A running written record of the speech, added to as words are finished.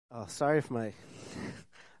Sorry if I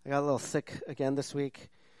got a little sick again this week.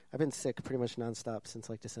 I've been sick pretty much nonstop since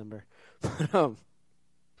like December. And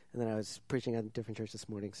then I was preaching at a different church this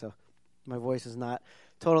morning, so my voice is not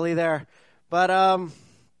totally there. But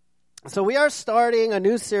so we are starting a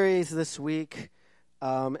new series this week.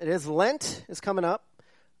 It is Lent is coming up.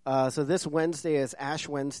 So this Wednesday is Ash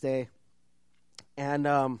Wednesday.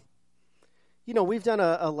 And we've done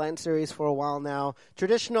a Lent series for a while now.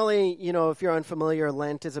 Traditionally, if you're unfamiliar,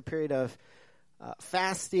 Lent is a period of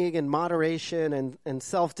fasting and moderation and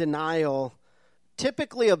self-denial,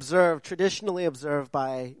 traditionally observed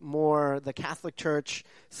by more the Catholic Church,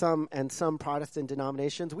 some Protestant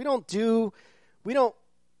denominations. We don't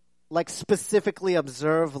like specifically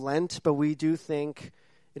observe Lent, but we do think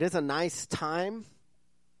it is a nice time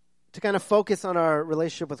to kind of focus on our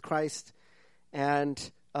relationship with Christ. And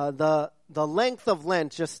the length of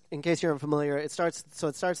Lent, just in case you're unfamiliar, it starts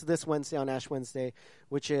this Wednesday on Ash Wednesday,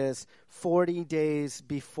 which is 40 days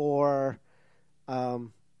before,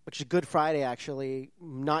 which is Good Friday actually,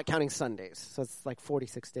 not counting Sundays. So it's like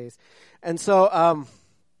 46 days. And so,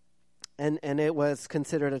 and it was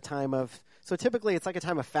considered a time of, so typically it's like a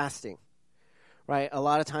time of fasting, right? A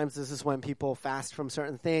lot of times this is when people fast from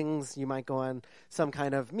certain things. You might go on some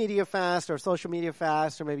kind of media fast or social media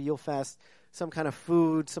fast, or maybe you'll fast some kind of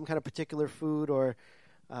food, some kind of particular food, or,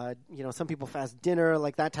 some people fast dinner,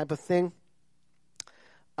 like that type of thing.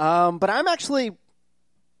 But I'm actually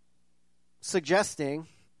suggesting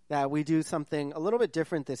that we do something a little bit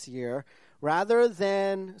different this year. Rather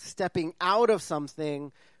than stepping out of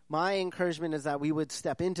something, my encouragement is that we would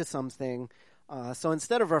step into something. So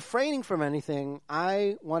instead of refraining from anything,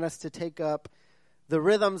 I want us to take up the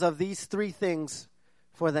rhythms of these three things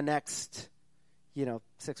for the next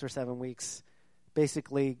 6 or 7 weeks,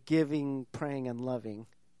 basically giving, praying, and loving.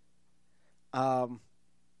 And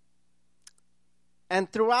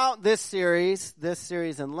throughout this series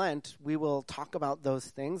in Lent, we will talk about those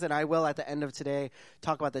things, and I will at the end of today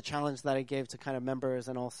talk about the challenge that I gave to kind of members,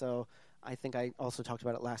 and also I think I also talked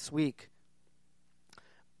about it last week.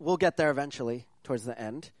 We'll get there eventually towards the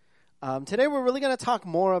end. Today we're really going to talk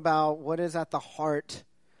more about what is at the heart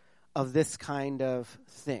of this kind of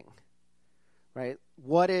thing. Right?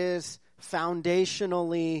 What is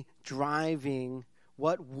foundationally driving,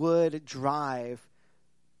 what would drive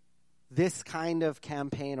this kind of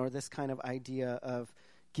campaign or this kind of idea of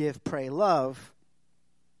give, pray, love?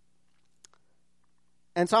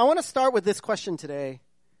 And so I want to start with this question today.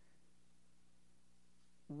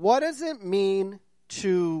 What does it mean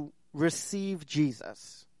to receive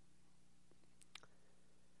Jesus?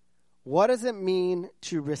 What does it mean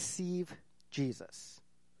to receive Jesus?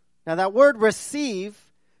 Now, that word receive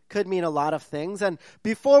could mean a lot of things. And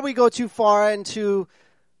before we go too far into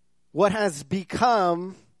what has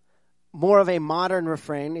become more of a modern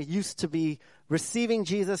refrain, it used to be receiving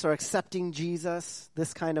Jesus or accepting Jesus,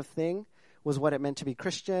 this kind of thing was what it meant to be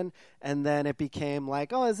Christian. And then it became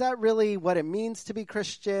like, oh, is that really what it means to be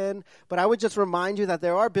Christian? But I would just remind you that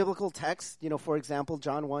there are biblical texts, for example,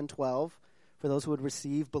 John 1:12. For those who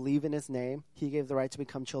would believe in his name, he gave the right to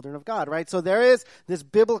become children of God, right? So there is this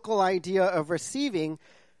biblical idea of receiving.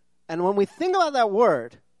 And when we think about that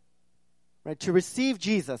word, right, to receive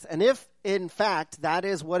Jesus, and if in fact that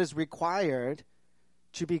is what is required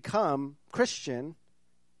to become Christian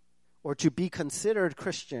or to be considered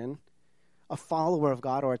Christian, a follower of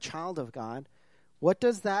God or a child of God, what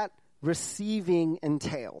does that receiving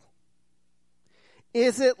entail?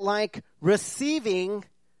 Is it like receiving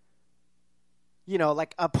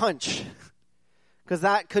like a punch? Because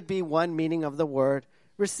that could be one meaning of the word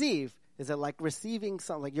receive. Is it like receiving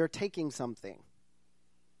something, like you're taking something?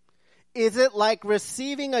 Is it like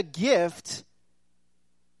receiving a gift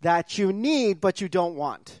that you need but you don't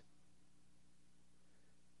want?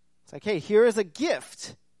 It's like, hey, here is a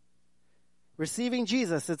gift. Receiving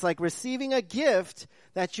Jesus, it's like receiving a gift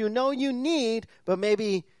that you know you need, but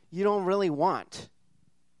maybe you don't really want.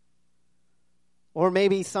 Or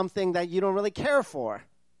maybe something that you don't really care for.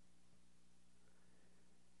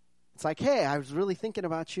 It's like, hey, I was really thinking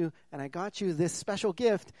about you, and I got you this special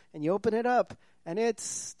gift, and you open it up, and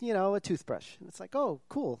it's, a toothbrush. And it's like, oh,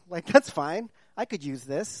 cool. Like, that's fine. I could use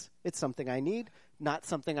this. It's something I need, not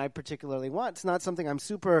something I particularly want. It's not something I'm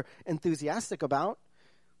super enthusiastic about.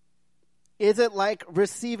 Is it like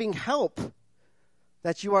receiving help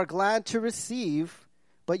that you are glad to receive,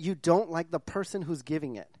 but you don't like the person who's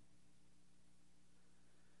giving it?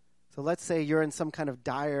 So let's say you're in some kind of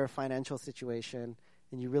dire financial situation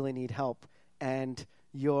and you really need help, and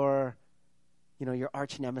your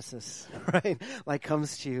arch nemesis, right, like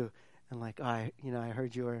comes to you and like, oh, I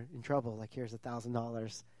heard you were in trouble. Like, here's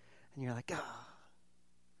 $1,000, and you're like,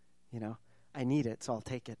 I need it, so I'll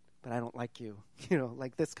take it, but I don't like you,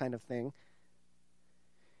 like this kind of thing.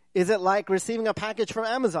 Is it like receiving a package from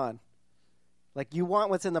Amazon? Like you want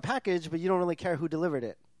what's in the package, but you don't really care who delivered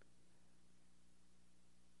it.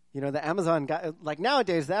 The Amazon guy, like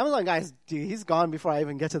nowadays, the Amazon guy, he's gone before I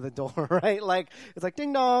even get to the door, right? Like, it's like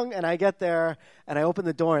ding dong, and I get there, and I open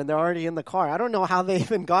the door, and they're already in the car. I don't know how they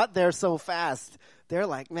even got there so fast. They're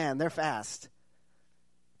like, man, they're fast.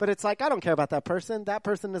 But it's like, I don't care about that person. That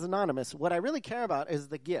person is anonymous. What I really care about is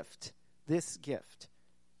the gift, this gift.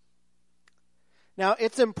 Now,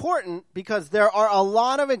 it's important because there are a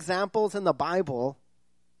lot of examples in the Bible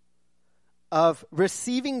of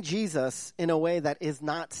receiving Jesus in a way that is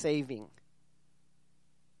not saving.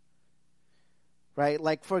 Right?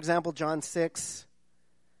 Like, for example, John 6,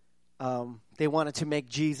 they wanted to make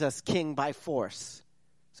Jesus king by force.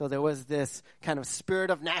 So there was this kind of spirit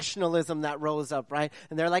of nationalism that rose up, right?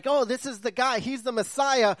 And they're like, oh, this is the guy. He's the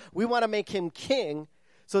Messiah. We want to make him king.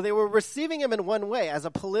 So they were receiving him in one way as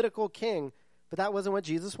a political king, but that wasn't what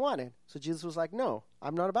Jesus wanted. So Jesus was like, no,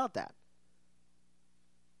 I'm not about that.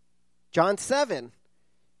 John 7,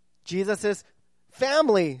 Jesus'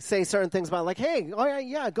 family say certain things about like, hey, all right,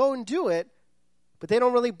 yeah, go and do it. But they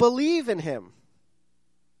don't really believe in him.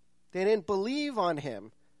 They didn't believe on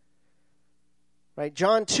him. Right?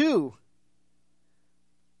 John 2,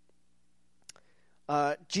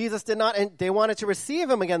 Jesus did not, and they wanted to receive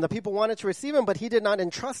him again. The people wanted to receive him, but he did not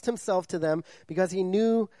entrust himself to them because he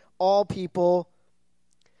knew all people.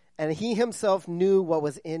 And he himself knew what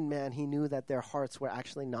was in man. He knew that their hearts were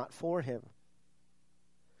actually not for him.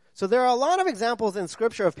 So there are a lot of examples in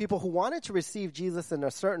Scripture of people who wanted to receive Jesus in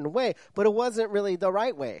a certain way, but it wasn't really the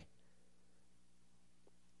right way.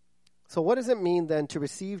 So what does it mean then to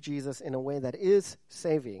receive Jesus in a way that is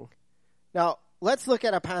saving? Now, let's look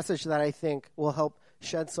at a passage that I think will help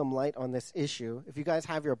shed some light on this issue. If you guys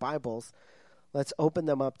have your Bibles, let's open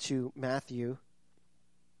them up to Matthew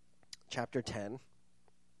chapter 10.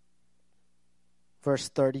 Verse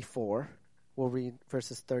 34, we'll read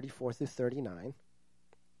verses 34 through 39.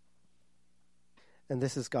 And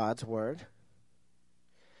this is God's word.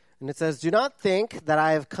 And it says, do not think that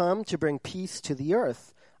I have come to bring peace to the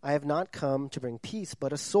earth. I have not come to bring peace,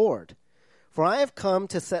 but a sword. For I have come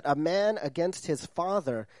to set a man against his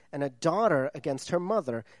father, and a daughter against her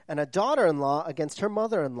mother, and a daughter-in-law against her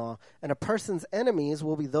mother-in-law, and a person's enemies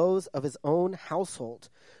will be those of his own household.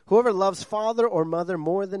 Whoever loves father or mother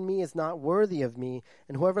more than me is not worthy of me,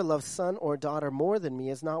 and whoever loves son or daughter more than me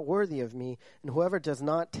is not worthy of me, and whoever does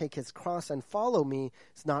not take his cross and follow me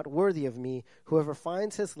is not worthy of me. Whoever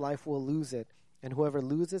finds his life will lose it, and whoever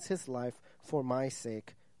loses his life for my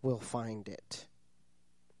sake will find it.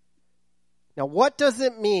 Now, what does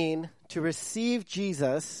it mean to receive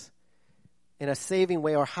Jesus in a saving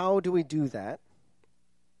way, or how do we do that?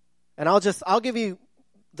 And I'll give you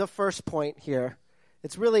the first point here.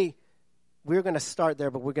 It's really, we're going to start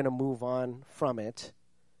there, but we're going to move on from it.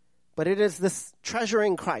 But it is this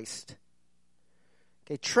treasuring Christ.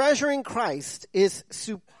 Okay, treasuring Christ is,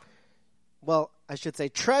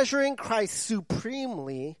 treasuring Christ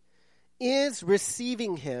supremely is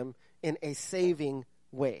receiving him in a saving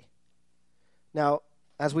way. Now,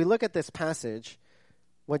 as we look at this passage,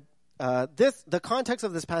 the context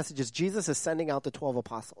of this passage is Jesus is sending out the 12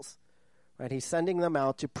 apostles, right? He's sending them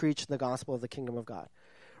out to preach the gospel of the kingdom of God,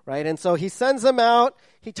 right? And so he sends them out.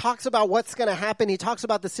 He talks about what's going to happen. He talks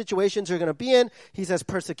about the situations you're going to be in. He says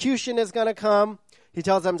persecution is going to come. He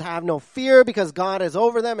tells them to have no fear because God is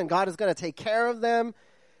over them and God is going to take care of them.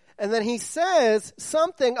 And then he says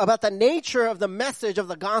something about the nature of the message of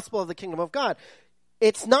the gospel of the kingdom of God.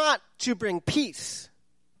 It's not to bring peace,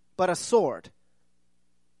 but a sword.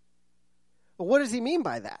 But what does he mean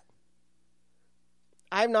by that?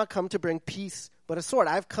 I've not come to bring peace, but a sword.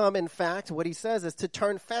 I've come, in fact, what he says is to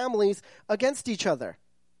turn families against each other.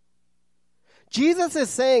 Jesus is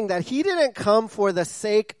saying that he didn't come for the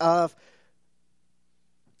sake of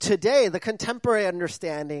today, the contemporary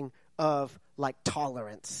understanding of like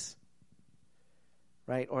tolerance,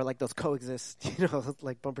 right? Or like those coexist,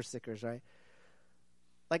 like bumper stickers, right?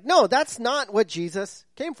 Like, no, that's not what Jesus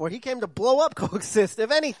came for. He came to blow up coexist,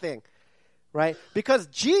 if anything, right? Because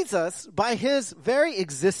Jesus, by his very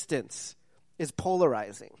existence, is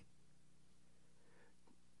polarizing.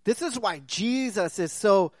 This is why Jesus is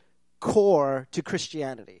so core to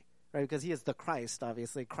Christianity, right? Because he is the Christ,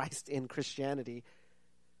 obviously, Christ in Christianity.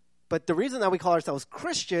 But the reason that we call ourselves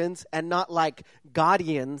Christians and not like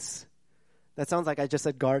Gaudians, that sounds like I just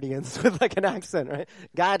said guardians with like an accent, right?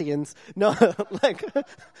 Guardians. No, like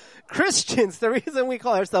Christians. The reason we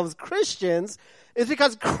call ourselves Christians is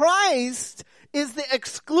because Christ is the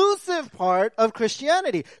exclusive part of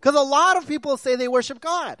Christianity. Because a lot of people say they worship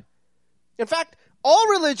God. In fact, all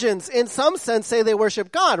religions, in some sense, say they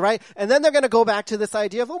worship God, right? And then they're going to go back to this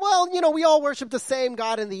idea of, well, we all worship the same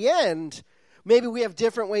God in the end. Maybe we have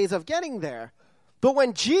different ways of getting there. But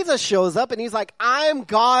when Jesus shows up and he's like, I'm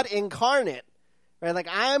God incarnate, right? Like,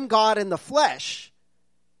 I'm God in the flesh.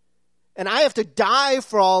 And I have to die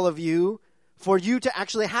for all of you for you to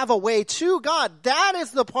actually have a way to God. That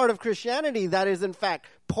is the part of Christianity that is, in fact,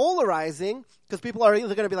 polarizing, because people are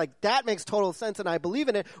either going to be like, that makes total sense and I believe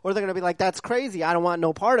in it, or they're going to be like, that's crazy, I don't want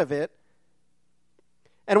no part of it.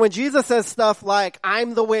 And when Jesus says stuff like,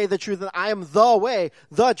 I'm the way, the truth, and I am the way,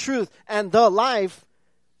 the truth, and the life,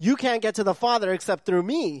 you can't get to the Father except through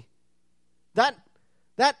me. That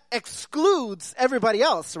excludes everybody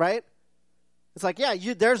else, right? It's like,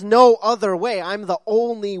 there's no other way. I'm the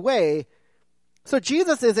only way. So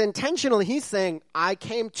Jesus is intentionally, he's saying, I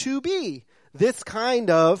came to be this kind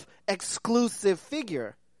of exclusive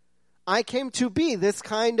figure. I came to be this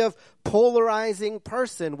kind of polarizing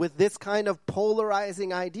person with this kind of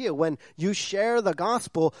polarizing idea. When you share the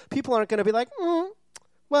gospel, people aren't going to be like,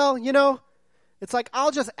 well, it's like,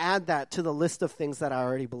 I'll just add that to the list of things that I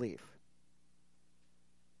already believe.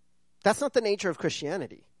 That's not the nature of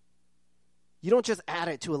Christianity. You don't just add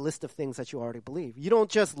it to a list of things that you already believe. You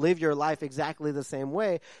don't just live your life exactly the same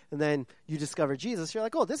way, and then you discover Jesus. You're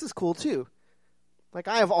like, oh, this is cool too. Like,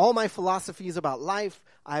 I have all my philosophies about life.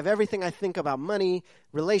 I have everything I think about money,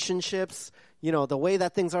 relationships, the way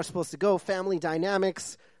that things are supposed to go, family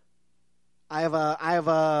dynamics. I have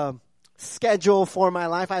a schedule for my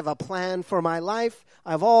life. I have a plan for my life.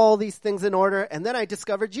 I have all these things in order, and then I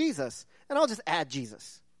discover Jesus, and I'll just add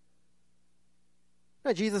Jesus.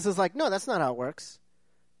 No, Jesus is like, no, that's not how it works.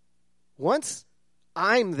 Once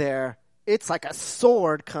I'm there, it's like a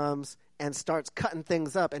sword comes and starts cutting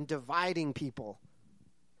things up and dividing people.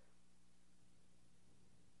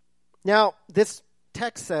 Now, this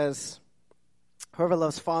text says, whoever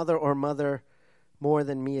loves father or mother more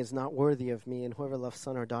than me is not worthy of me, and whoever loves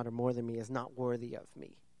son or daughter more than me is not worthy of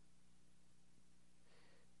me.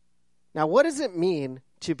 Now, what does it mean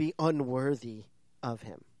to be unworthy of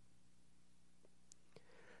him?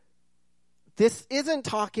 This isn't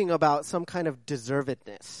talking about some kind of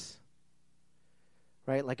deservedness,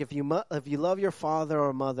 right? Like if you love your father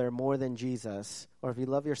or mother more than Jesus, or if you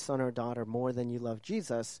love your son or daughter more than you love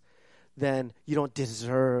Jesus, then you don't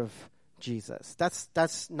deserve Jesus.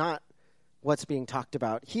 That's not what's being talked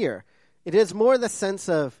about here. It is more the sense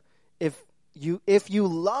of if you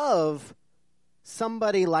love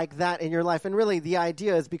somebody like that in your life, and really the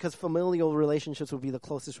idea is because familial relationships would be the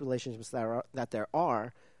closest relationships that there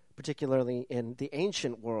are, particularly in the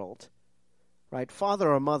ancient world, right?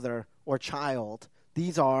 Father or mother or child,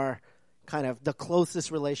 these are kind of the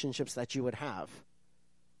closest relationships that you would have.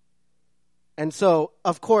 And so,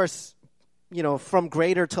 of course, from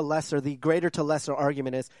greater to lesser, the greater to lesser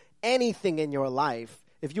argument is anything in your life.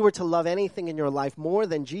 If you were to love anything in your life more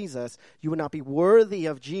than Jesus, you would not be worthy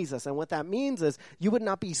of Jesus. And what that means is you would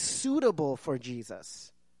not be suitable for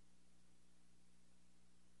Jesus.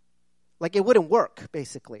 Like, it wouldn't work,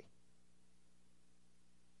 basically.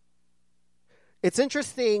 It's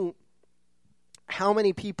interesting how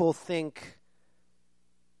many people think,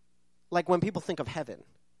 like when people think of heaven,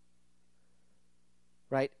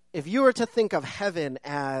 right? If you were to think of heaven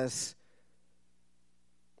as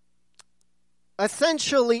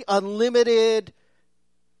essentially unlimited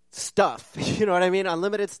stuff, you know what I mean?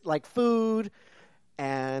 Unlimited, like, food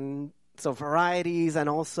and so varieties, and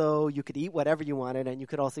also you could eat whatever you wanted, and you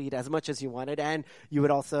could also eat as much as you wanted, and you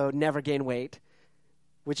would also never gain weight,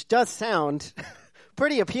 which does sound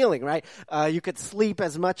pretty appealing, right? You could sleep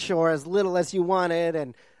as much or as little as you wanted,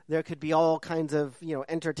 and there could be all kinds of,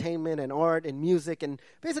 entertainment and art and music, and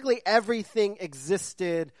basically everything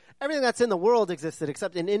existed. Everything that's in the world existed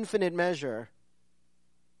except in infinite measure.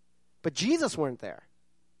 But Jesus weren't there.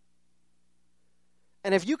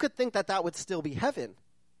 And if you could think that that would still be heaven,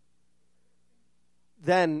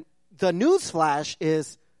 then the newsflash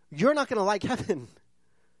is you're not going to like heaven.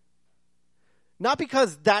 Not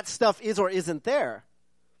because that stuff is or isn't there,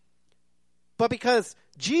 but because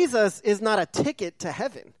Jesus is not a ticket to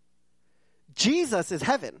heaven. Jesus is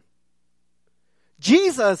heaven.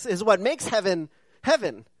 Jesus is what makes heaven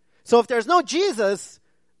heaven. So if there's no Jesus,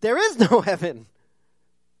 there is no heaven.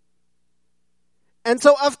 And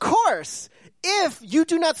so, of course, if you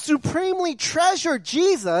do not supremely treasure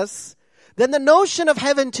Jesus, then the notion of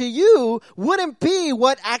heaven to you wouldn't be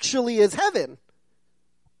what actually is heaven.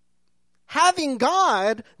 Having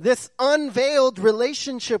God, this unveiled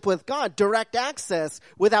relationship with God, direct access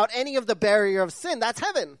without any of the barrier of sin, that's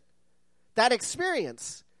heaven. that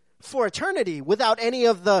experience for eternity without any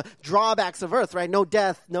of the drawbacks of earth, right? No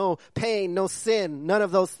death, no pain, no sin, none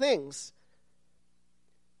of those things.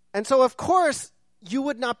 And so, of course, you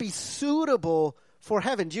would not be suitable for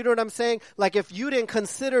heaven. Do you know what I'm saying? Like if you didn't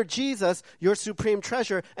consider Jesus your supreme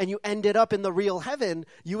treasure and you ended up in the real heaven,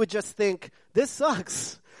 you would just think, this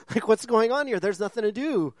sucks. Like what's going on here? There's nothing to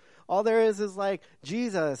do. All there is like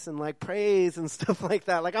Jesus and like praise and stuff like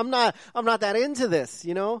that. Like I'm not that into this,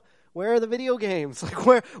 you know? Where are the video games?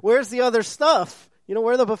 Like where's the other stuff? You know,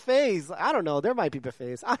 where are the buffets? I don't know. There might be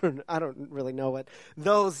buffets. I don't really know what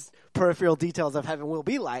those peripheral details of heaven will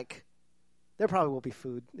be like. There probably will be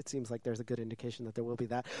food. It seems like there's a good indication that there will be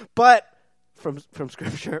that. But from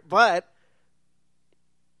Scripture, but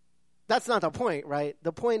that's not the point, right?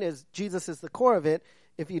 The point is Jesus is the core of it.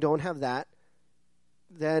 If you don't have that,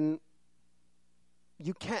 then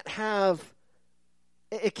you can't have,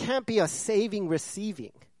 it can't be a saving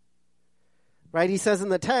receiving, right? He says in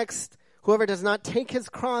the text, whoever does not take his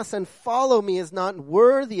cross and follow me is not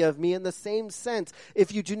worthy of me. In the same sense,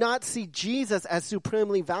 if you do not see Jesus as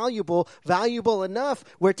supremely valuable enough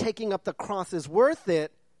where taking up the cross is worth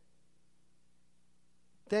it,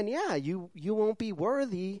 then yeah, you won't be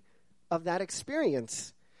worthy of that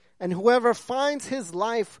experience. And whoever finds his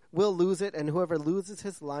life will lose it, and whoever loses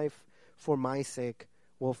his life for my sake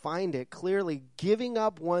will find it. Clearly, giving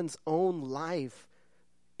up one's own life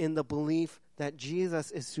in the belief that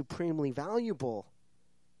Jesus is supremely valuable.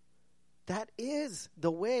 That is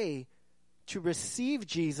the way to receive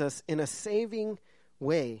Jesus in a saving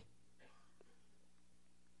way.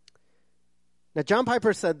 Now, John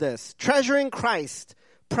Piper said this, treasuring Christ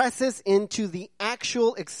presses into the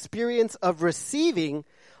actual experience of receiving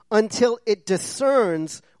until it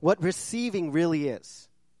discerns what receiving really is.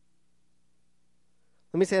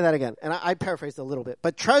 Let me say that again, and I paraphrased a little bit.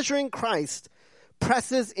 But treasuring Christ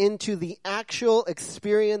presses into the actual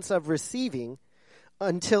experience of receiving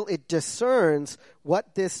until it discerns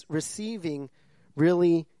what this receiving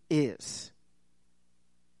really is.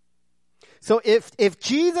 So if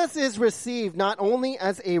Jesus is received not only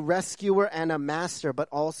as a rescuer and a master, but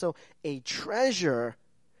also a treasure,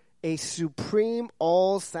 a supreme,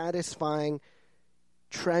 all-satisfying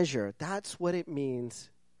treasure, that's what it means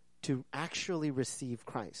to actually receive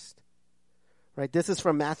Christ. Right? This is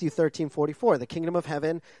from Matthew 13:44. The kingdom of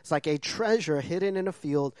heaven is like a treasure hidden in a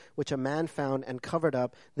field, which a man found and covered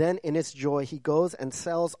up. Then in his joy, he goes and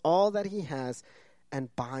sells all that he has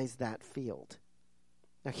and buys that field.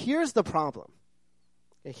 Now, here's the problem.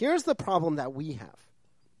 Here's the problem that we have.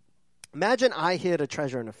 Imagine I hid a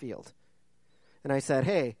treasure in a field. And I said,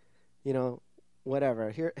 hey, you know,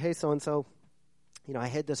 whatever. Here, hey, so-and-so, you know, I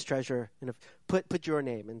hid this treasure in a, put your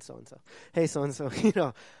name in so-and-so. Hey, so-and-so, you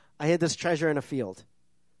know, I hid this treasure in a field,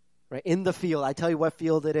 right? In the field. I tell you what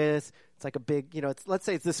field it is. It's like a big, you know, let's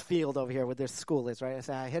say it's this field over here where this school is, right? I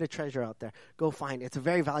say, I hid a treasure out there. Go find it. It's a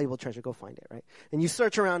very valuable treasure. Go find it, right? And you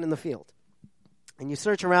search around in the field. And you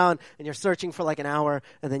search around, and you're searching for like an hour,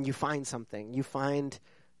 and then you find something. You find,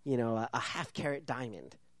 you know, a half-carat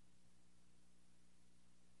diamond.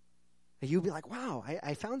 And you'd be like, wow,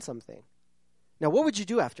 I found something. Now, what would you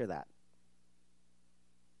do after that?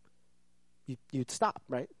 You'd stop,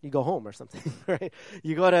 right? You go home or something, right?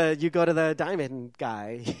 You go to the diamond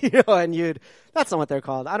guy, you know, and that's not what they're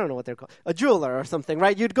called. I don't know what they're called. A jeweler or something,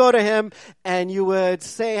 right? You'd go to him and you would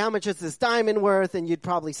say, how much is this diamond worth? And you'd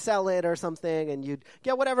probably sell it or something, and you'd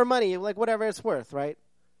get whatever money, like whatever it's worth, right?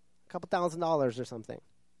 A couple $1,000s or something.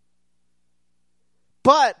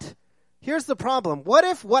 But here's the problem. What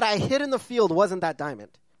if what I hid in the field wasn't that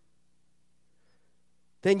diamond?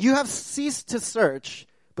 Then you have ceased to search,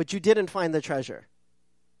 but you didn't find the treasure.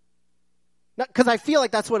 Because I feel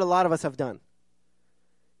like that's what a lot of us have done.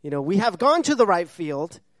 You know, we have gone to the right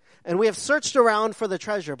field, and we have searched around for the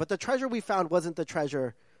treasure, but the treasure we found wasn't the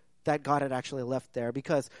treasure that God had actually left there,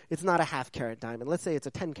 because it's not a half-carat diamond. Let's say it's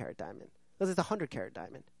a 10-carat diamond. Let's say it's a 100-carat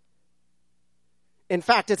diamond. In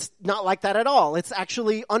fact, it's not like that at all. It's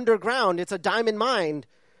actually underground. It's a diamond mine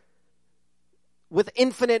with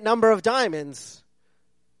infinite number of diamonds,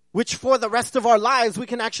 which for the rest of our lives, we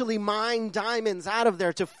can actually mine diamonds out of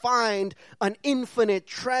there to find an infinite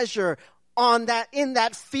treasure in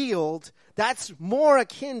that field. That's more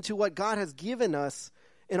akin to what God has given us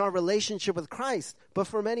in our relationship with Christ. But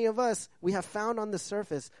for many of us, we have found on the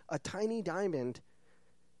surface a tiny diamond,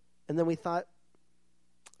 and then we thought,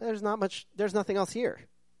 there's nothing else here.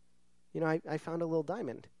 You know, I found a little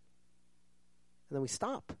diamond. And then we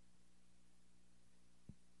stop.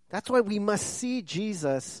 That's why we must see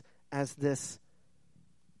Jesus as this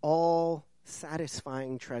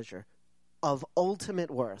all-satisfying treasure of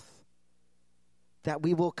ultimate worth. that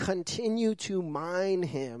we will continue to mine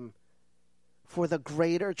him for the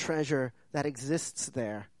greater treasure that exists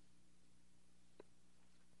there.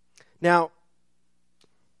 Now,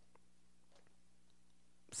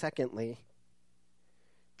 secondly,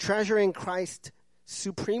 treasuring Christ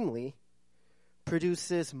supremely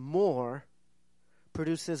produces more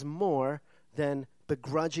than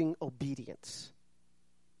begrudging obedience.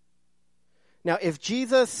 Now, if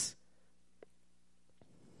Jesus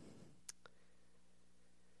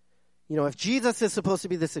is supposed to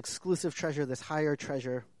be this exclusive treasure, this higher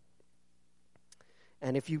treasure,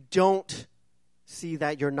 and if you don't see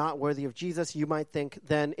that you're not worthy of Jesus, you might think,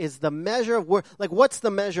 then is the measure of what's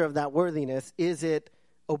the measure of that worthiness? Is it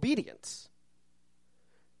obedience?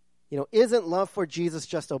 Isn't love for Jesus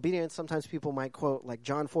just obedience? Sometimes people might quote like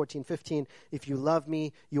John 14:15, if you love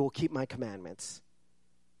me, you will keep my commandments.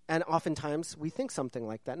 And oftentimes we think something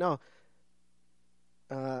like that. No.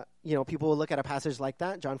 People will look at a passage like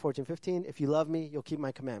that, John 14:15, if you love me, you'll keep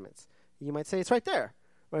my commandments. You might say it's right there.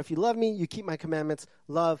 Or if you love me, you keep my commandments.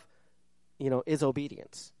 Love, is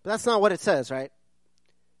obedience. But that's not what it says, right?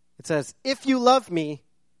 It says, if you love me,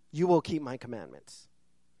 you will keep my commandments.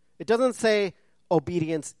 It doesn't say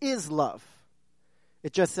obedience is love.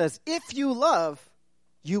 It just says, if you love,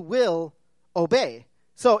 you will obey.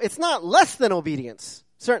 So it's not less than obedience,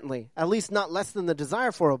 certainly. At least not less than the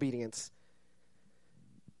desire for obedience.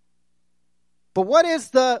 But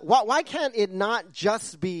why can't it not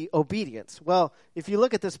just be obedience? Well, if you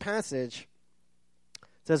look at this passage,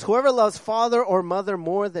 it says, whoever loves father or mother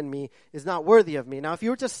more than me is not worthy of me. Now, if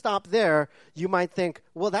you were to stop there, you might think,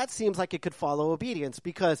 well, that seems like it could follow obedience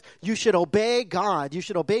because you should obey God, you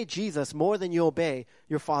should obey Jesus more than you obey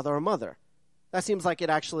your father or mother. That seems like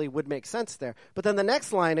it actually would make sense there. But then the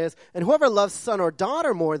next line is, and whoever loves son or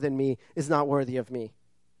daughter more than me is not worthy of me.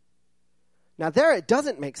 Now, there it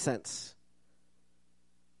doesn't make sense.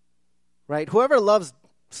 Right? Whoever loves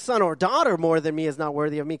son or daughter more than me is not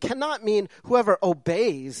worthy of me cannot mean whoever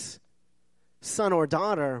obeys son or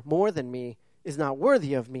daughter more than me is not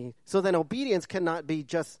worthy of me. So then obedience cannot be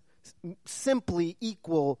just simply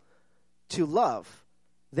equal to love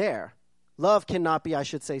there. Love cannot be, I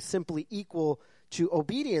should say, simply equal to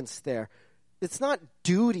obedience there. It's not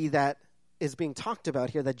duty that is being talked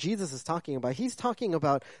about here that Jesus is talking about. He's talking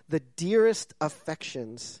about the dearest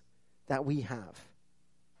affections that we have.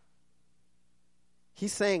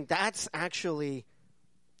 He's saying that's actually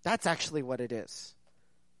what it is,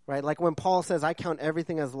 right? Like when Paul says, I count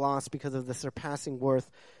everything as loss because of the surpassing worth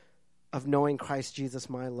of knowing Christ Jesus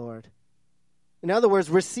my Lord. In other words,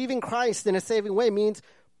 receiving Christ in a saving way means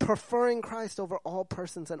preferring Christ over all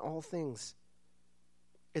persons and all things.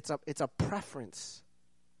 It's a preference.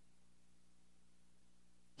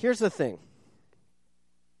 Here's the thing.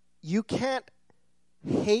 You can't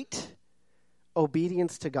hate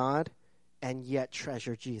obedience to God and yet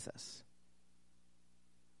treasure Jesus.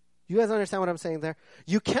 You guys understand what I'm saying there?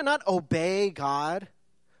 You cannot obey God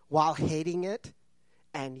while hating it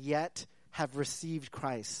and yet have received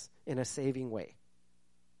Christ in a saving way.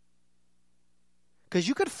 Because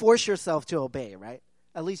you could force yourself to obey, right?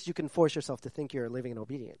 At least you can force yourself to think you're living in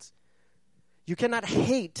obedience. You cannot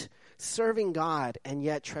hate serving God and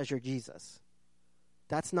yet treasure Jesus.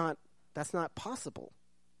 That's not possible.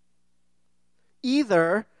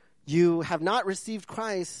 Either you have not received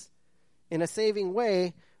Christ in a saving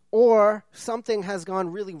way, or something has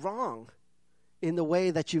gone really wrong in the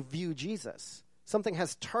way that you view Jesus. Something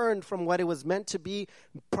has turned from what it was meant to be,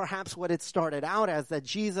 perhaps what it started out as, that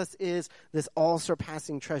Jesus is this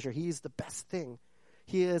all-surpassing treasure. He is the best thing.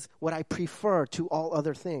 He is what I prefer to all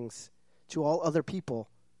other things, to all other people.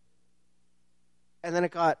 And then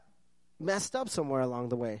it got messed up somewhere along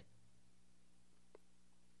the way.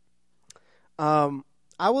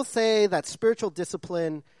 I will say that spiritual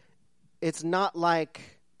discipline, it's not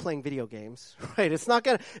like playing video games, right? It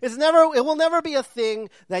will never be a thing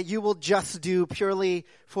that you will just do purely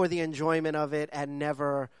for the enjoyment of it and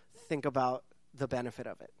never think about the benefit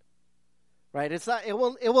of it. Right? It's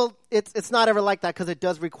not ever like that because it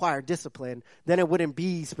does require discipline. Then it wouldn't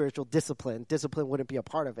be spiritual discipline. Discipline wouldn't be a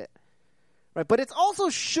part of it. Right? But it also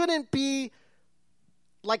shouldn't be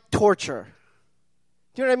like torture.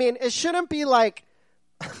 Do you know what I mean? It shouldn't be like,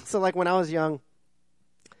 so like when I was young,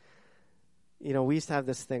 we used to have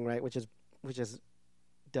this thing, right, which is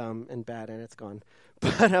dumb and bad, and it's gone.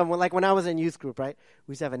 But like when I was in youth group, right,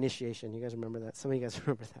 we used to have initiation. You guys remember that? Some of you guys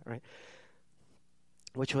remember that, right?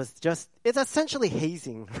 Which was it's essentially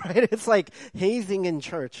hazing, right? It's like hazing in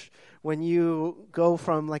church when you go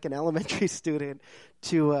from like an elementary student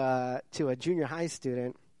to a junior high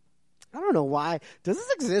student. I don't know why. Does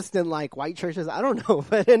this exist in like white churches? I don't know.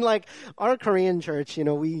 But in like our Korean church,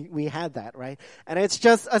 we had that, right? And it's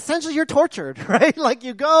just essentially you're tortured, right? Like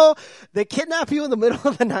you go, they kidnap you in the middle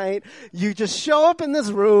of the night. You just show up in this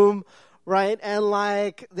room, right? And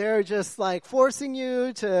like they're just like forcing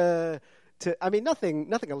you to I mean nothing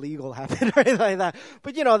illegal happened or anything like that.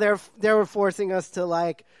 But they were forcing us to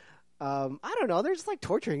like I don't know. They're just like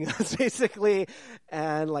torturing us basically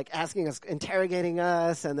and like asking us, interrogating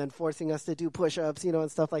us and then forcing us to do push-ups, and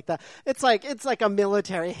stuff like that. It's like a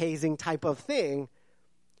military hazing type of thing.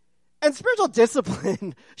 And spiritual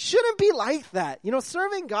discipline shouldn't be like that.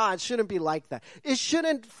 Serving God shouldn't be like that. It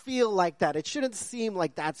shouldn't feel like that. It shouldn't seem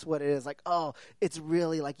like that's what it is. Like, oh, it's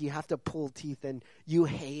really like you have to pull teeth and you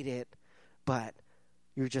hate it, but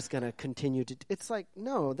you're just going to continue to. It's like,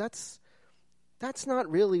 no, that's not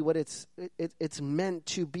really what it's meant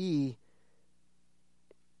to be.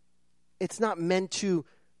 It's not meant to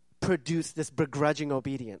produce this begrudging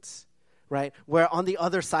obedience, right? Where on the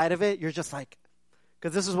other side of it, you're just like,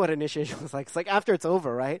 because this is what initiation was like. It's like after it's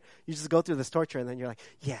over, right? You just go through this torture and then you're like,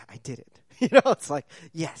 yeah, I did it. It's like,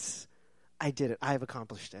 yes, I did it. I have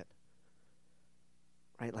accomplished it.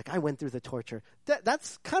 Right? Like I went through the torture.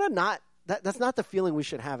 That's kind of not, that's not the feeling we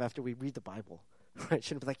should have after we read the Bible. Right? It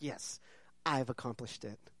shouldn't be like, yes, I've accomplished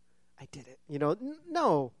it. I did it.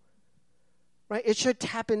 No. Right? It should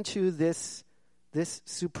tap into this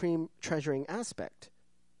supreme treasuring aspect.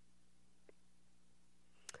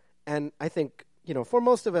 And I think, for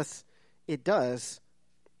most of us, it does.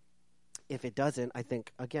 If it doesn't, I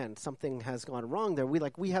think, again, something has gone wrong there.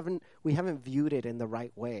 We haven't viewed it in the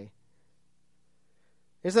right way.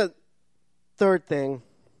 Here's a third thing.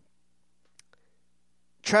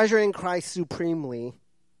 Treasuring Christ supremely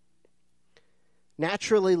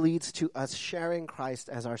naturally leads to us sharing Christ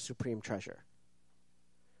as our supreme treasure.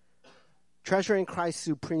 Treasuring Christ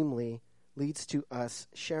supremely leads to us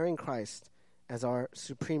sharing Christ as our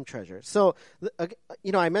supreme treasure. So,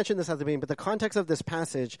 I mentioned this at the beginning, but the context of this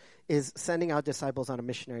passage is sending out disciples on a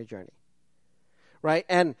missionary journey, right?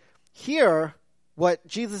 And here, what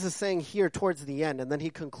Jesus is saying here towards the end, and then he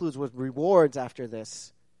concludes with rewards after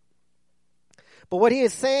this. But what he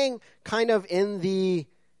is saying kind of in the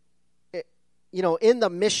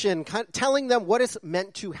mission, telling them what is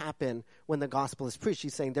meant to happen when the gospel is preached.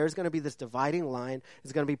 He's saying there's going to be this dividing line.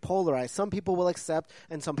 It's going to be polarized. Some people will accept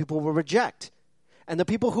and some people will reject. And the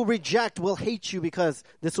people who reject will hate you because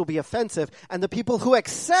this will be offensive. And the people who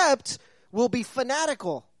accept will be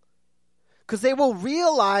fanatical because they will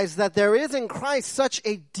realize that there is in Christ such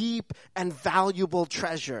a deep and valuable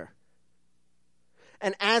treasure.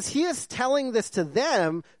 And as he is telling this to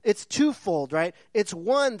them, it's twofold, right? It's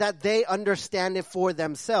one, that they understand it for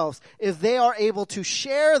themselves. If they are able to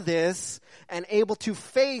share this and able to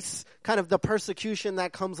face kind of the persecution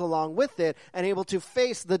that comes along with it and able to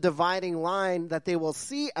face the dividing line that they will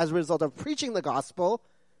see as a result of preaching the gospel,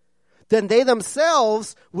 then they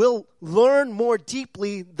themselves will learn more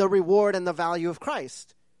deeply the reward and the value of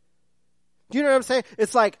Christ. Do you know what I'm saying?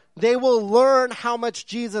 It's like they will learn how much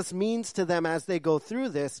Jesus means to them as they go through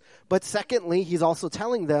this. But secondly, he's also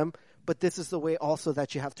telling them, but this is the way also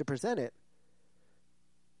that you have to present it.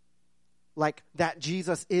 Like that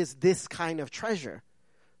Jesus is this kind of treasure.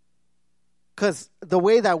 Because the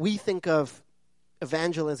way that we think of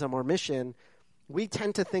evangelism or mission, we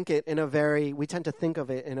tend to think of it in a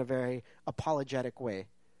very apologetic way.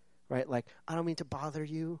 Right? Like, I don't mean to bother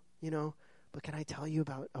you, but can I tell you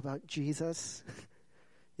about Jesus?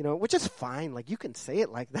 Which is fine. Like, you can say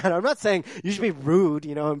it like that. I'm not saying you should be rude,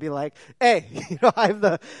 and be like, hey,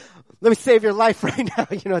 let me save your life right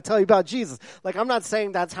now, tell you about Jesus. Like, I'm not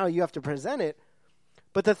saying that's how you have to present it.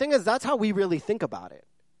 But the thing is, that's how we really think about it.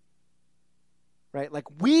 Right?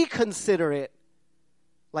 Like, we consider it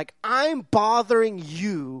like I'm bothering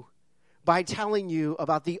you by telling you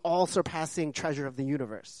about the all-surpassing treasure of the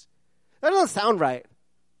universe. That doesn't sound right.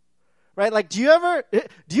 Right? Like, do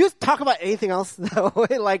you talk about anything else that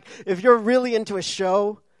way? Like, if you're really into a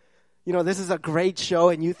show, this is a great show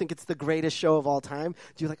and you think it's the greatest show of all time,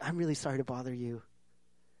 do you like, I'm really sorry to bother you,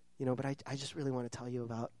 but I just really want to tell you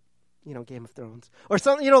about, Game of Thrones or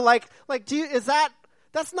something,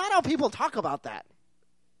 that's not how people talk about that,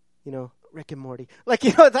 Rick and Morty. Like,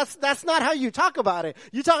 that's not how you talk about it.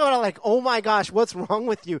 You talk about it like, oh my gosh, what's wrong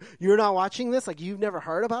with you? You're not watching this? Like, you've never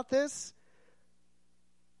heard about this?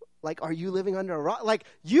 Like, are you living under a rock? Like,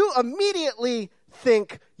 you immediately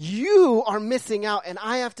think you are missing out, and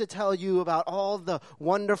I have to tell you about all the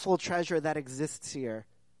wonderful treasure that exists here.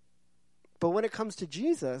 But when it comes to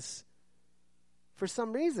Jesus, for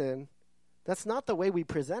some reason, that's not the way we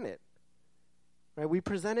present it. Right? We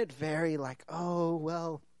present it very like, oh,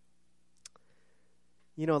 well,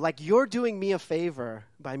 Like you're doing me a favor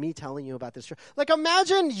by me telling you about this church. Like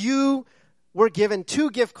imagine you were given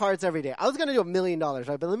 2 gift cards every day. I was going to do $1 million,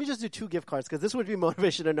 right? But let me just do 2 gift cards because this would be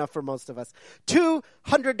motivation enough for most of us. 2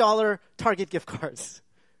 $100 Target gift cards,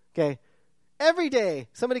 okay? Every day,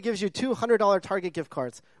 somebody gives you 2 $100 Target gift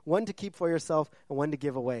cards, one to keep for yourself and one to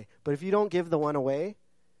give away. But if you don't give the one away,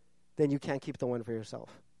 then you can't keep the one for yourself.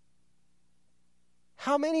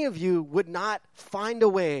 How many of you would not find a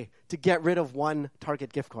way to get rid of one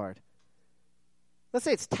Target gift card? Let's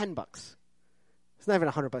say it's $10. It's not even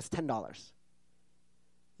 $100, it's $10.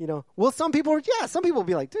 Well, some people will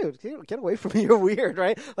be like, dude, get away from me. You're weird,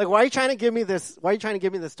 right? Like, why are you trying to give me this? Why are you trying to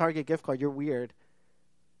give me this Target gift card? You're weird.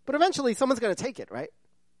 But eventually, someone's going to take it, right?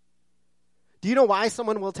 Do you know why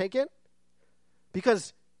someone will take it?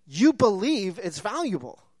 Because you believe it's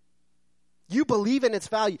valuable. You believe in its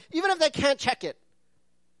value, even if they can't check it,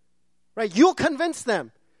 right? You'll convince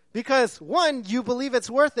them because 1, you believe it's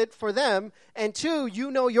worth it for them, and 2,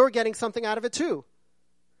 you're getting something out of it too.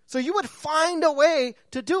 So you would find a way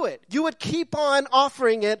to do it. You would keep on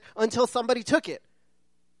offering it until somebody took it.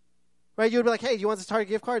 Right? You would be like, hey, do you want this Target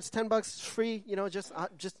gift card? It's $10, it's free.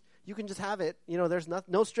 Just you can just have it. There's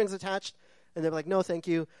no strings attached. And they're like, no, thank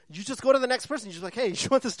you. You just go to the next person. You're just like, hey, you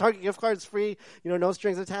want this Target gift card? It's free. No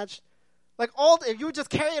strings attached. Like all day, you would just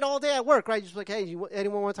carry it all day at work, right? You're just like, hey,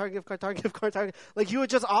 anyone want a Target gift card? Target gift card, Target. Like you would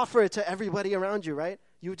just offer it to everybody around you, right?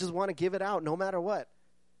 You would just want to give it out no matter what.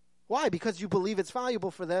 Why? Because you believe it's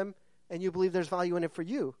valuable for them, and you believe there's value in it for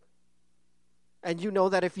you. And you know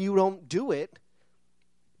that if you don't do it,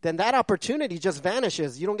 then that opportunity just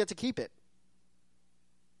vanishes. You don't get to keep it.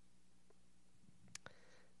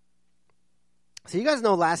 So you guys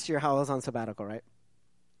know last year how I was on sabbatical, right?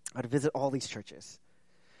 I'd visit all these churches,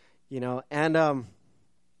 and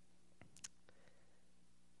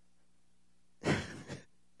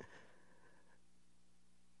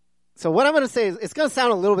so what I'm going to say is, it's going to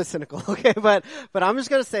sound a little bit cynical, okay? But I'm just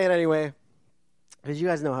going to say it anyway, because you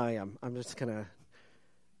guys know how I am. I'm just going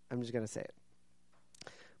to say it.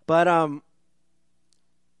 But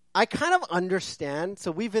I kind of understand.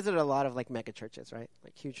 So we visited a lot of like mega churches, right?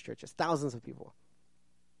 Like huge churches, thousands of people.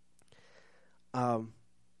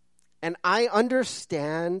 And I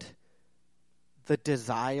understand the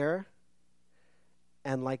desire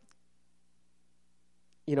and like,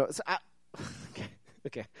 so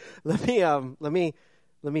okay. Let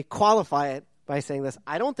me qualify it by saying this.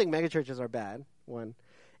 I don't think megachurches are bad, 1.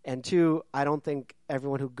 And 2, I don't think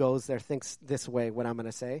everyone who goes there thinks this way, what I'm going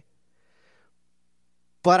to say.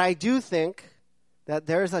 But I do think that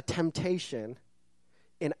there's a temptation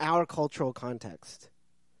in our cultural context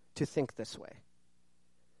to think this way.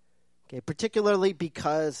 Okay, particularly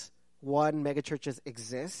because, 1, megachurches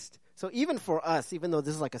exist. So even for us, even though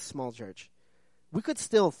this is like a small church, we could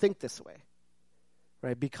still think this way,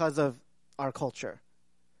 right? Because of our culture.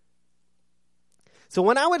 So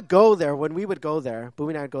when we would go there,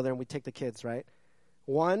 Bowie and I would go there and we'd take the kids, right?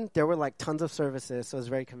 1, there were like tons of services, so it was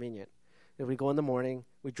very convenient. We go in the morning,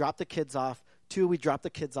 we drop the kids off. 2, we drop the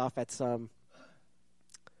kids off at some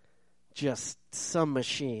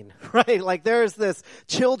machine, right? Like there's this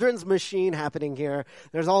children's machine happening here.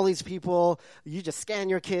 There's all these people. You just scan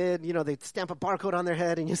your kid. They stamp a barcode on their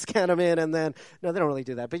head and you scan them in, and then, no, they don't really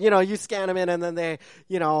do that. But, you scan them in, and then they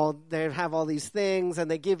have all these things, and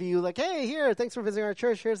they give you like, hey, here, thanks for visiting our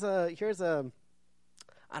church. Here's a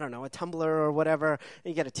I don't know, a tumbler or whatever, and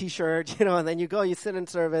you get a T-shirt, and then you go, you sit in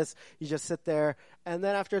service, you just sit there, and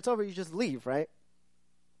then after it's over, you just leave, right?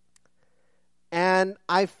 And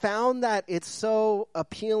I found that it's so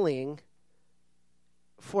appealing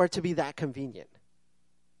for it to be that convenient.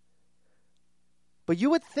 But you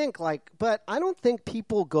would think but I don't think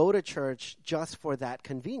people go to church just for that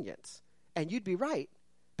convenience. And you'd be right.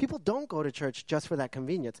 People don't go to church just for that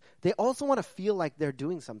convenience. They also want to feel like they're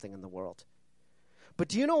doing something in the world. But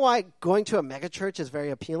do you know why going to a megachurch is very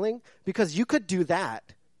appealing? Because you could do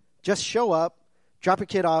that. Just show up, drop your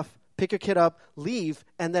kid off, pick your kid up, leave,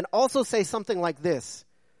 and then also say something like this.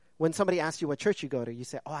 When somebody asks you what church you go to, you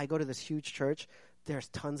say, I go to this huge church. There's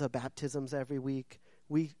tons of baptisms every week.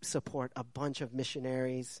 We support a bunch of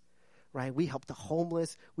missionaries, right? We help the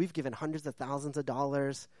homeless. We've given hundreds of thousands of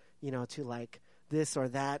dollars, to like this or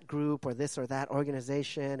that group or this or that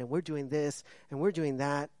organization, and we're doing this and we're doing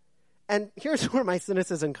that. And here's where my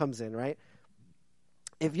cynicism comes in, right?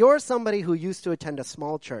 If you're somebody who used to attend a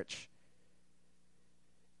small church,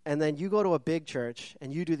 and then you go to a big church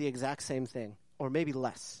and you do the exact same thing, or maybe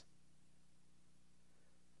less,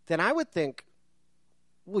 then I would think,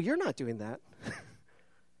 well, you're not doing that.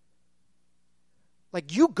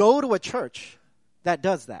 Like, you go to a church that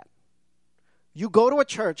does that. You go to a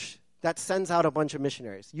church that sends out a bunch of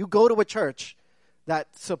missionaries. You go to a church that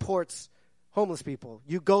supports homeless people.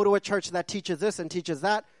 You go to a church that teaches this and teaches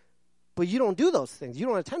that, but you don't do those things. You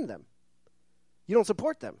don't attend them. You don't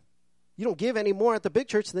support them. You don't give any more at the big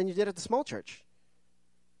church than you did at the small church.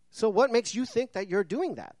 So what makes you think that you're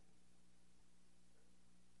doing that?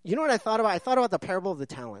 You know what I thought about? I thought about the parable of the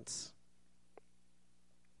talents.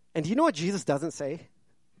 And do you know what Jesus doesn't say?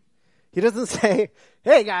 He doesn't say,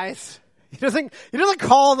 hey guys. He doesn't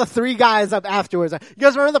call the 3 guys up afterwards. You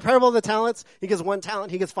guys remember the parable of the talents? He gets 1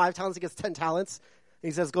 talent, he gets 5 talents, he gets 10 talents.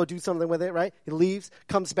 And he says, go do something with it, right? He leaves,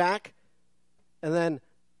 comes back, and then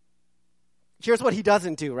here's what he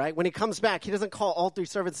doesn't do, right? When he comes back, he doesn't call all 3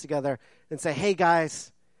 servants together and say, hey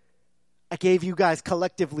guys, I gave you guys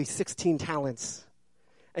collectively 16 talents,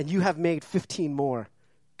 and you have made 15 more.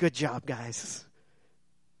 Good job, guys.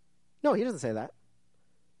 No, he doesn't say that,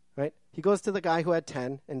 right? He goes to the guy who had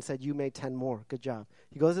 10 and said, you made 10 more. Good job.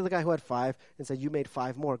 He goes to the guy who had 5 and said, you made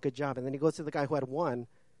 5 more. Good job. And then he goes to the guy who had 1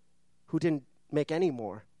 who didn't make any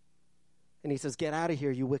more. And he says, get out of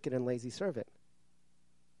here, you wicked and lazy servant.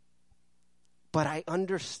 But I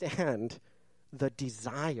understand the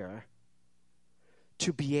desire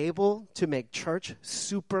to be able to make church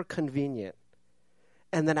super convenient,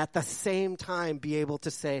 and then at the same time be able to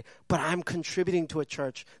say, but I'm contributing to a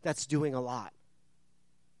church that's doing a lot.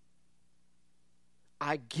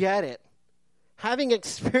 I get it. Having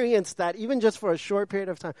experienced that, even just for a short period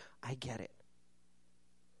of time, I get it.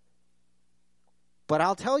 But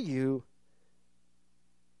I'll tell you,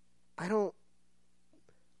 I don't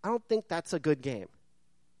think that's a good game.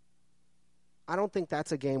 I don't think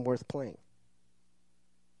that's a game worth playing.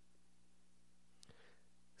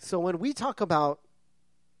 So when we talk about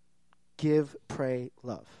give, pray,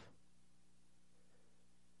 love,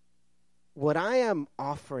 what I am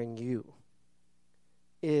offering you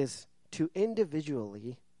is to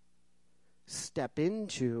individually step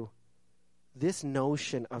into this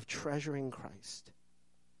notion of treasuring Christ.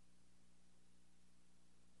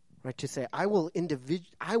 Right, to say, I will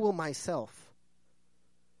myself,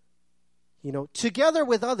 together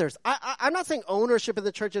with others. I'm not saying ownership in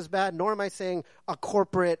the church is bad, nor am I saying a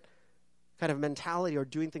corporate kind of mentality or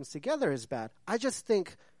doing things together is bad. I just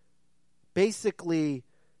think basically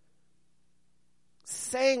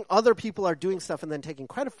saying other people are doing stuff and then taking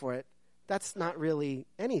credit for it, that's not really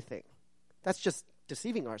anything. That's just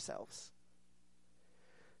deceiving ourselves.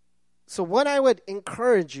 So what I would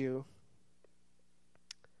encourage you,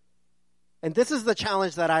 and this is the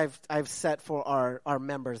challenge that I've set for our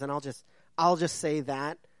members, and I'll just say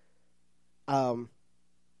that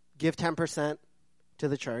give 10% to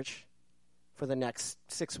the church for the next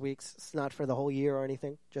 6 weeks. It's not for the whole year or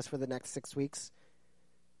anything, just for the next 6 weeks.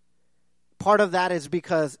 Part of that is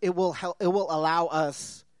because it will allow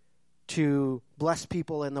us to bless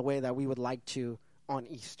people in the way that we would like to on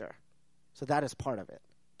Easter. So that is part of it,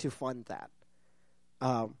 to fund that.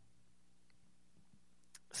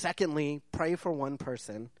 Secondly, pray for one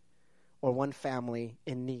person or one family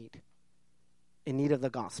in need of the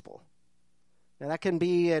gospel. Now that can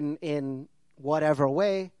be in whatever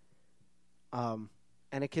way, and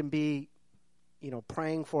it can be,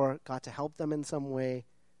 praying for God to help them in some way,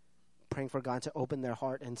 praying for God to open their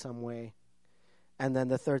heart in some way. And then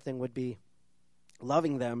the third thing would be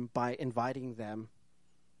loving them by inviting them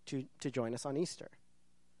to join us on Easter.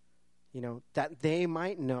 That they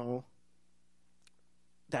might know,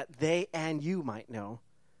 that they and you might know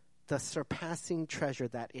the surpassing treasure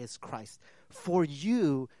that is Christ. For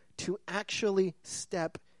you to actually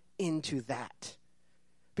step into that.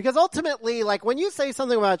 Because ultimately, when you say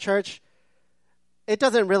something about church, it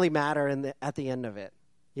doesn't really matter at the end of it.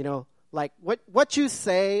 What you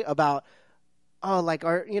say about,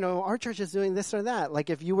 our church is doing this or that.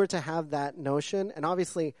 If you were to have that notion, and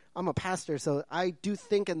obviously I'm a pastor, so I do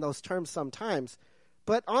think in those terms sometimes.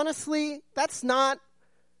 But honestly, that's not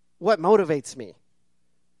what motivates me.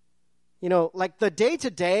 The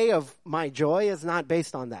day-to-day of my joy is not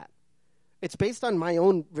based on that. It's based on my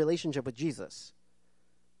own relationship with Jesus.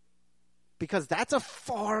 Because that's a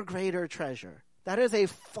far greater treasure. That is a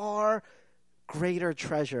far greater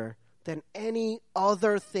treasure than any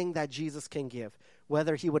other thing that Jesus can give.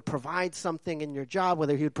 Whether he would provide something in your job,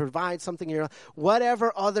 whether he would provide something in your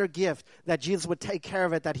whatever other gift that Jesus would take care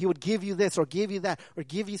of it, that he would give you this or give you that or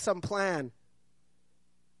give you some plan.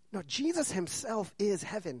 No, Jesus himself is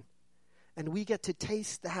heaven. And we get to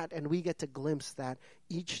taste that and we get to glimpse that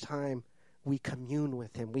each time we commune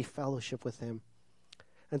with him, we fellowship with him.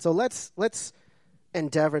 And so let's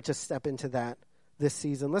endeavor to step into that this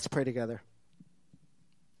season. Let's pray together.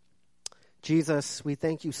 Jesus, we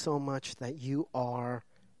thank you so much that you are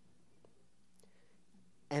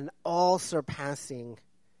and all-surpassing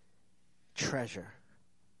treasure,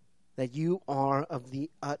 that you are of the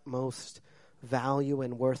utmost value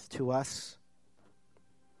and worth to us.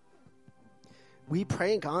 We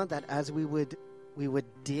pray, God, that as we would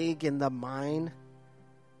dig in the mine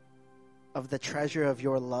of the treasure of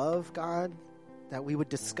your love, God, that we would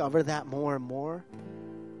discover that more and more.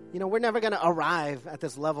 You know, we're never going to arrive at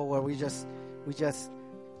this level where we just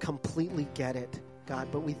completely get it, God.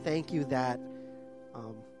 But we thank you that,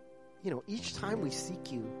 each time we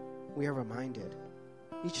seek you, we are reminded.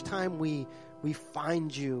 Each time we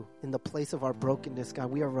find you in the place of our brokenness,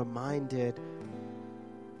 God, we are reminded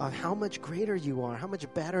of how much greater you are, how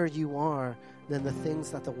much better you are than the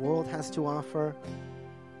things that the world has to offer,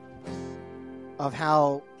 of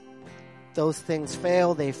how those things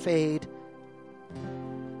fail, they fade.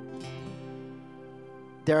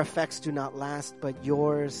 Their effects do not last, but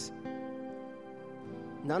yours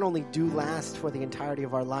not only do last for the entirety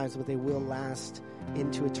of our lives, but they will last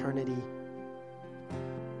into eternity.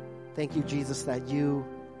 Thank you, Jesus, that you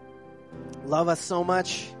love us so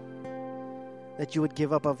much, that you would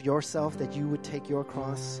give up of yourself, that you would take your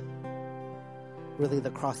cross, really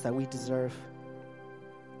the cross that we deserve,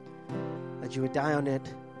 that you would die on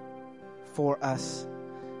it for us,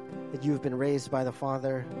 that you have been raised by the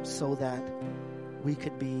Father so that we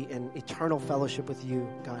could be in eternal fellowship with you.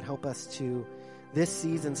 God, help us to this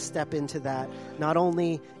season step into that, not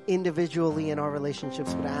only individually in our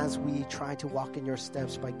relationships, but as we try to walk in your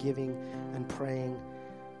steps by giving and praying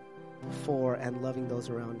for and loving those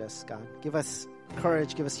around us. God, give us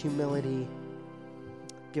courage, give us humility,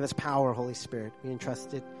 give us power, Holy Spirit. We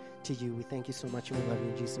entrust it to you. We thank you so much, and we love you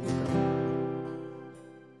in Jesus' name.